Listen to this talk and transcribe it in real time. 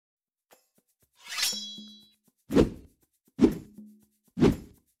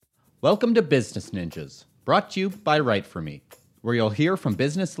Welcome to Business Ninjas, brought to you by WriteForMe, where you'll hear from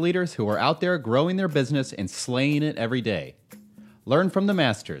business leaders who are out there growing their business and slaying it every day. Learn from the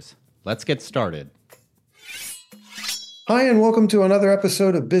masters. Let's get started. Hi, and welcome to another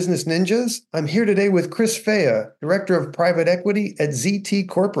episode of Business Ninjas. I'm here today with Chris Fea, Director of Private Equity at ZT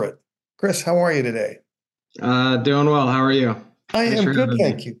Corporate. Chris, how are you today? Doing well. How are you? I am good,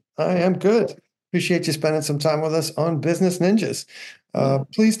 thank you. I am good. Appreciate you spending some time with us on Business Ninjas.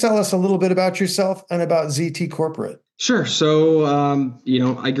 Please tell us a little bit about yourself and about ZT Corporate. Sure. So,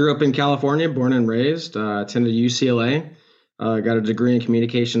 I grew up in California, born and raised, attended UCLA, got a degree in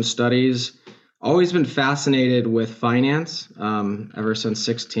communication studies. Always been fascinated with finance ever since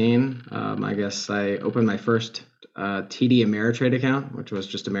 16. I guess I opened my first TD Ameritrade account, which was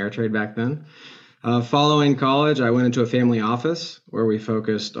just Ameritrade back then. Following college, I went into a family office where we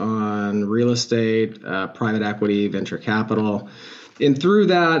focused on real estate, private equity, venture capital. And through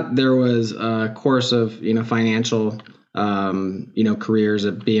that, there was a course of, financial, careers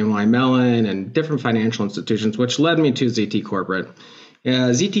at BNY Mellon and different financial institutions, which led me to ZT Corporate.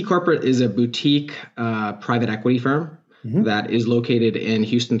 ZT Corporate is a boutique private equity firm that is located in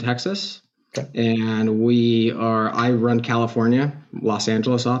Houston, Texas. Okay. And I run California, Los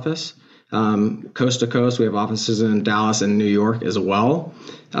Angeles office. Coast to coast, we have offices in Dallas and New York as well.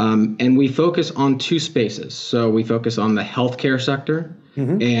 And we focus on two spaces. So we focus on the healthcare sector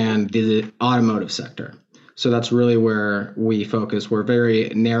and the automotive sector. So that's really where we focus. We're very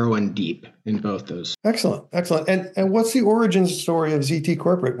narrow and deep in both those. Excellent. And what's the origin story of ZT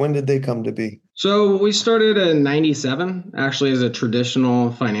Corporate? When did they come to be? So we started in 97, actually, as a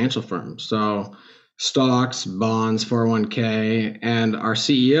traditional financial firm. So stocks, bonds, 401k, and our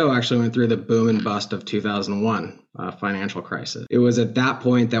CEO actually went through the boom and bust of 2001 financial crisis. It was at that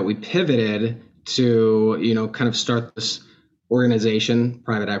point that we pivoted to, kind of start this organization,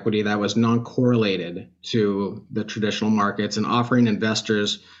 private equity, that was non-correlated to the traditional markets and offering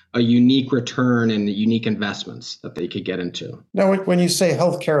investors a unique return and unique investments that they could get into. Now, when you say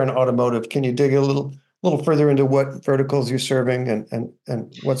healthcare and automotive, can you dig a little further into what verticals you're serving and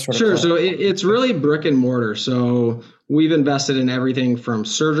what sort of? Sure. So it's really brick and mortar. So we've invested in everything from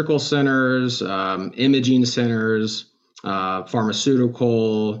surgical centers, imaging centers,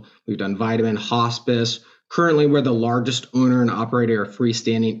 pharmaceutical. We've done vitamin, hospice. Currently, we're the largest owner and operator of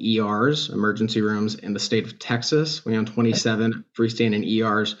freestanding ERs, emergency rooms, in the state of Texas. We own 27 freestanding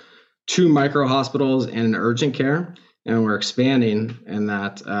ERs, 2 micro hospitals, and an urgent care. And we're expanding in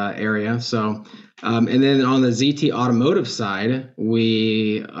that area. So, and then on the ZT Automotive side,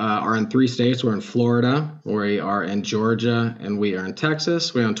 we are in 3 states. We're in Florida, we are in Georgia, and we are in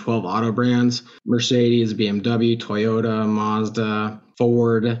Texas. We own 12 auto brands: Mercedes, BMW, Toyota, Mazda,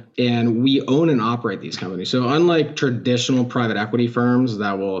 Ford, and we own and operate these companies. So unlike traditional private equity firms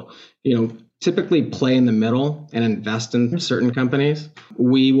that will, typically play in the middle and invest in certain companies,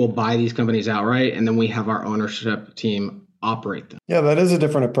 we will buy these companies outright, and then we have our ownership team operate them. Yeah, that is a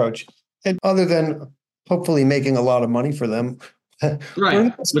different approach. And other than hopefully making a lot of money for them,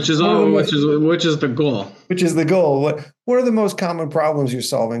 right? Which is the goal. Which is the goal. What are the most common problems you're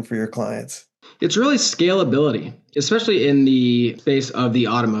solving for your clients? It's really scalability, especially in the space of the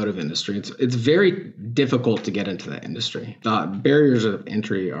automotive industry. It's very difficult to get into that industry. The barriers of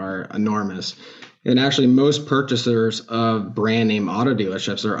entry are enormous. And actually, most purchasers of brand name auto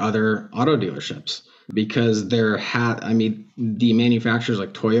dealerships are other auto dealerships because the manufacturers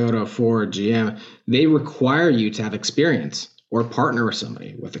like Toyota, Ford, GM, they require you to have experience or partner with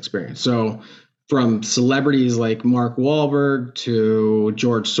somebody with experience. So from celebrities like Mark Wahlberg to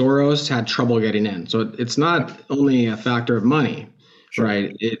George Soros had trouble getting in. So it's not only a factor of money, sure,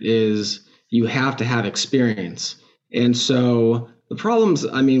 right? It is, you have to have experience. And so the problems,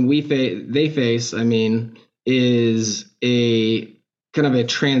 they face, is a kind of a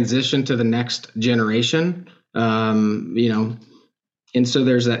transition to the next generation, and so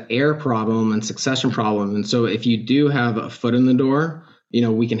there's that heir problem and succession problem. And so if you do have a foot in the door,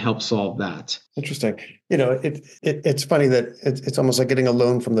 we can help solve that. Interesting. It's funny that it's almost like getting a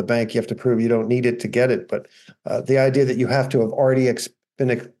loan from the bank. You have to prove you don't need it to get it. But the idea that you have to have already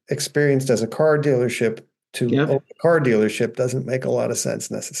been experienced as a car dealership to own a car dealership doesn't make a lot of sense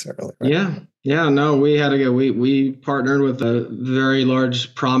necessarily. Right? Yeah. No, we partnered with a very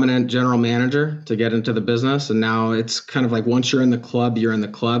large, prominent general manager to get into the business. And now it's kind of like once you're in the club, you're in the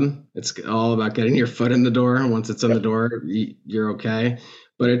club. It's all about getting your foot in the door. And once it's in the door, you're okay.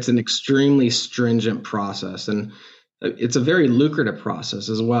 But it's an extremely stringent process. And it's a very lucrative process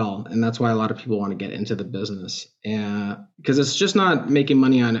as well. And that's why a lot of people want to get into the business. And because it's just not making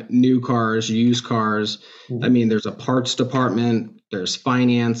money on new cars, used cars. Mm-hmm. There's a parts department, There's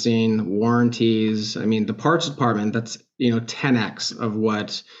financing, warranties. I mean, the parts department, that's, 10x of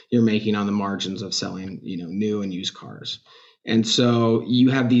what you're making on the margins of selling, new and used cars. And so you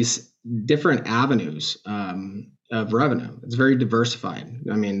have these different avenues of revenue. It's very diversified.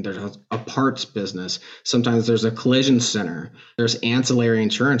 I mean, there's a parts business. Sometimes there's a collision center. There's ancillary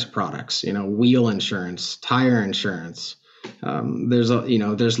insurance products, wheel insurance, tire insurance.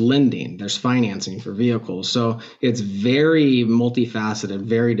 There's lending, there's financing for vehicles. So it's very multifaceted,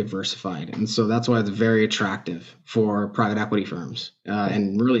 very diversified. And so that's why it's very attractive for private equity firms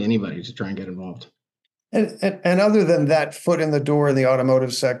and really anybody to try and get involved. And other than that foot in the door in the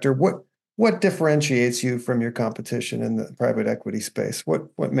automotive sector, what differentiates you from your competition in the private equity space?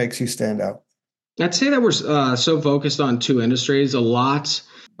 What makes you stand out? I'd say that we're so focused on two industries. A lot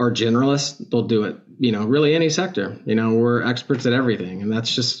are generalists. They'll do it, really any sector. We're experts at everything. And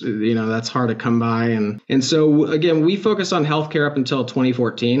that's just, that's hard to come by. And so, again, we focused on healthcare up until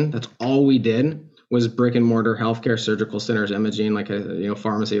 2014. That's all we did was brick and mortar healthcare, surgical centers, imaging,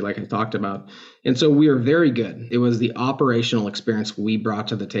 pharmacy, like I talked about. And so we were very good. It was the operational experience we brought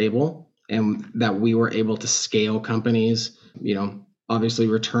to the table and that we were able to scale companies, obviously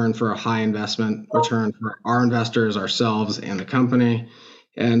return for a high investment, return for our investors, ourselves, and the company.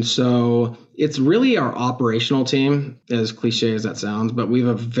 And so it's really our operational team, as cliche as that sounds, but we have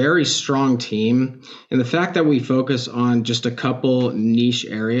a very strong team. And the fact that we focus on just a couple niche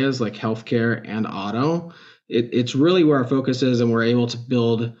areas like healthcare and auto, it's really where our focus is. And we're able to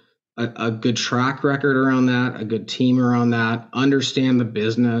build a good track record around that, a good team around that, understand the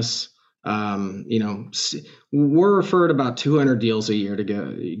business. We're referred about 200 deals a year to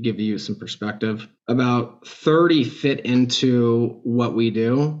give you some perspective. About 30 fit into what we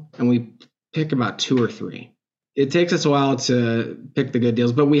do, and we pick about 2 or 3. It takes us a while to pick the good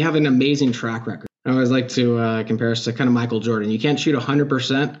deals, but we have an amazing track record. I always like to compare us to kind of Michael Jordan. You can't shoot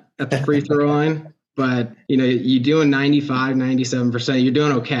 100% at the free throw line, but you're doing 95, 97%, you're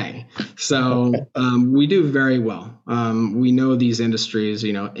doing okay. So we do very well. We know these industries,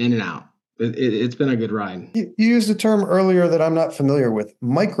 in and out. It's been a good ride. You used a term earlier that I'm not familiar with,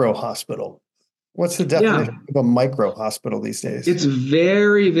 micro hospital. What's the definition of a micro hospital these days? It's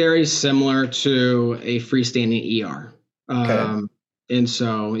very, very similar to a freestanding ER. Okay. And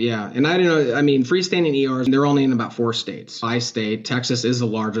so, and I don't know, freestanding ERs, they're only in about 4 states. By state, Texas is the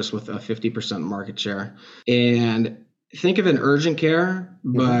largest with a 50% market share. And think of an urgent care,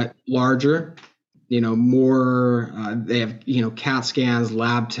 but larger, more, they have, CAT scans,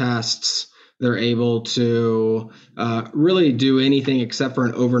 lab tests. They're able to really do anything except for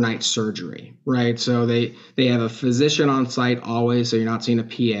an overnight surgery, right? So they have a physician on site always, so you're not seeing a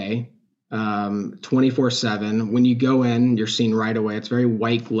PA 24/7. When you go in, you're seen right away. It's very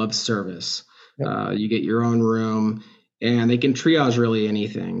white glove service. Yep. You get your own room, and they can triage really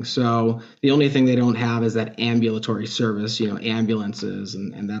anything. So the only thing they don't have is that ambulatory service, ambulances,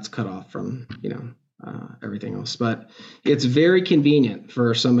 and that's cut off from, everything else. But it's very convenient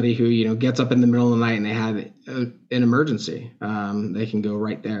for somebody who, gets up in the middle of the night and they have an emergency. They can go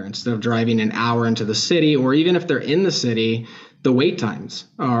right there instead of driving an hour into the city, or even if they're in the city, the wait times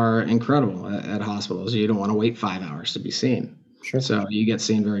are incredible at hospitals. You don't want to wait 5 hours to be seen. Sure. So you get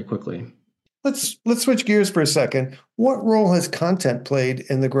seen very quickly. Let's switch gears for a second. What role has content played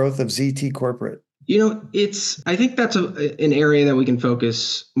in the growth of ZT Corporate? I think that's an area that we can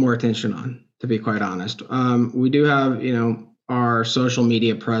focus more attention on, to be quite honest. We do have, our social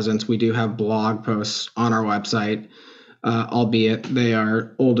media presence. We do have blog posts on our website, albeit they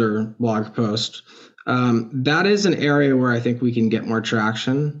are older blog posts. That is an area where I think we can get more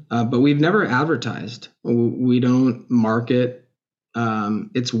traction, but we've never advertised. We don't market.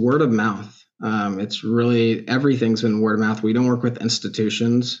 It's word of mouth. It's really, everything's been word of mouth. We don't work with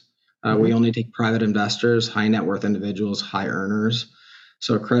institutions. We only take private investors, high net worth individuals, high earners.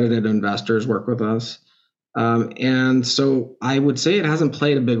 So accredited investors work with us. And so I would say it hasn't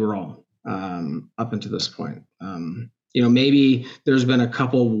played a big role up until this point. Maybe there's been a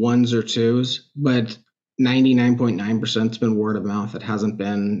couple ones or twos, but 99.9% has been word of mouth. It hasn't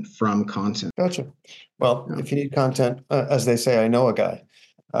been from content. Gotcha. Well, if you need content, as they say, I know a guy.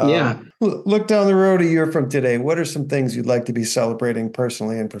 Yeah. Look down the road a year from today. What are some things you'd like to be celebrating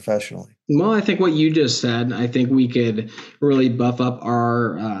personally and professionally? Well, I think what you just said, I think we could really buff up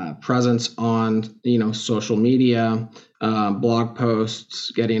our presence on, social media, blog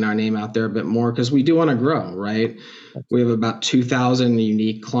posts, getting our name out there a bit more, because we do want to grow, right? We have about 2,000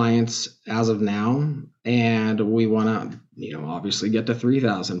 unique clients as of now, and we want to, obviously get to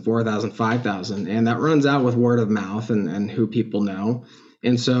 3,000, 4,000, 5,000, and that runs out with word of mouth and who people know.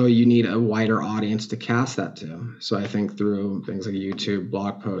 And so you need a wider audience to cast that to. So I think through things like YouTube,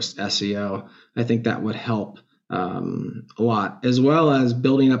 blog posts, SEO, I think that would help a lot, as well as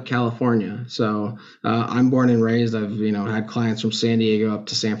building up California. So I'm born and raised. I've had clients from San Diego up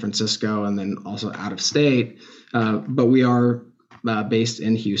to San Francisco, and then also out of state. But we are based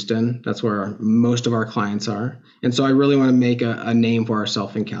in Houston. That's where most of our clients are. And so I really want to make a name for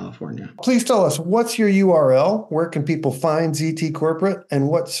ourselves in California. Please tell us, what's your URL? Where can people find ZT Corporate? And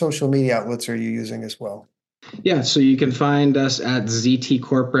what social media outlets are you using as well? Yeah, so you can find us at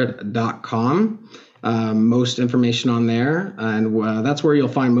ztcorporate.com. Most information on there. And that's where you'll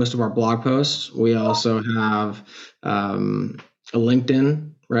find most of our blog posts. We also have a LinkedIn.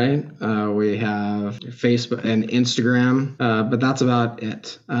 Right. We have Facebook and Instagram, but that's about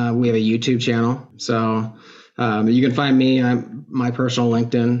it. We have a YouTube channel. So you can find me. I'm my personal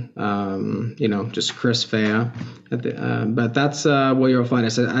LinkedIn, just Chris Fea. But that's where you'll find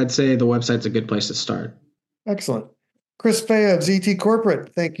us. I'd say the website's a good place to start. Excellent. Chris Fea of ZT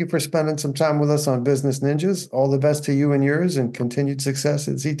Corporate, thank you for spending some time with us on Business Ninjas. All the best to you and yours, and continued success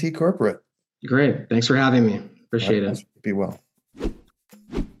at ZT Corporate. Great. Thanks for having me. Appreciate it. Be well.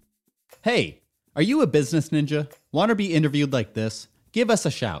 Hey, are you a business ninja? Want to be interviewed like this? Give us a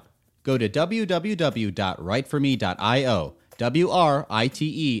shout. Go to www.writeforme.io,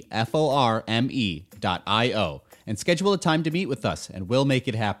 WriteForme.io, and schedule a time to meet with us, and we'll make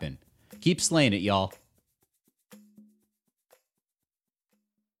it happen. Keep slaying it, y'all.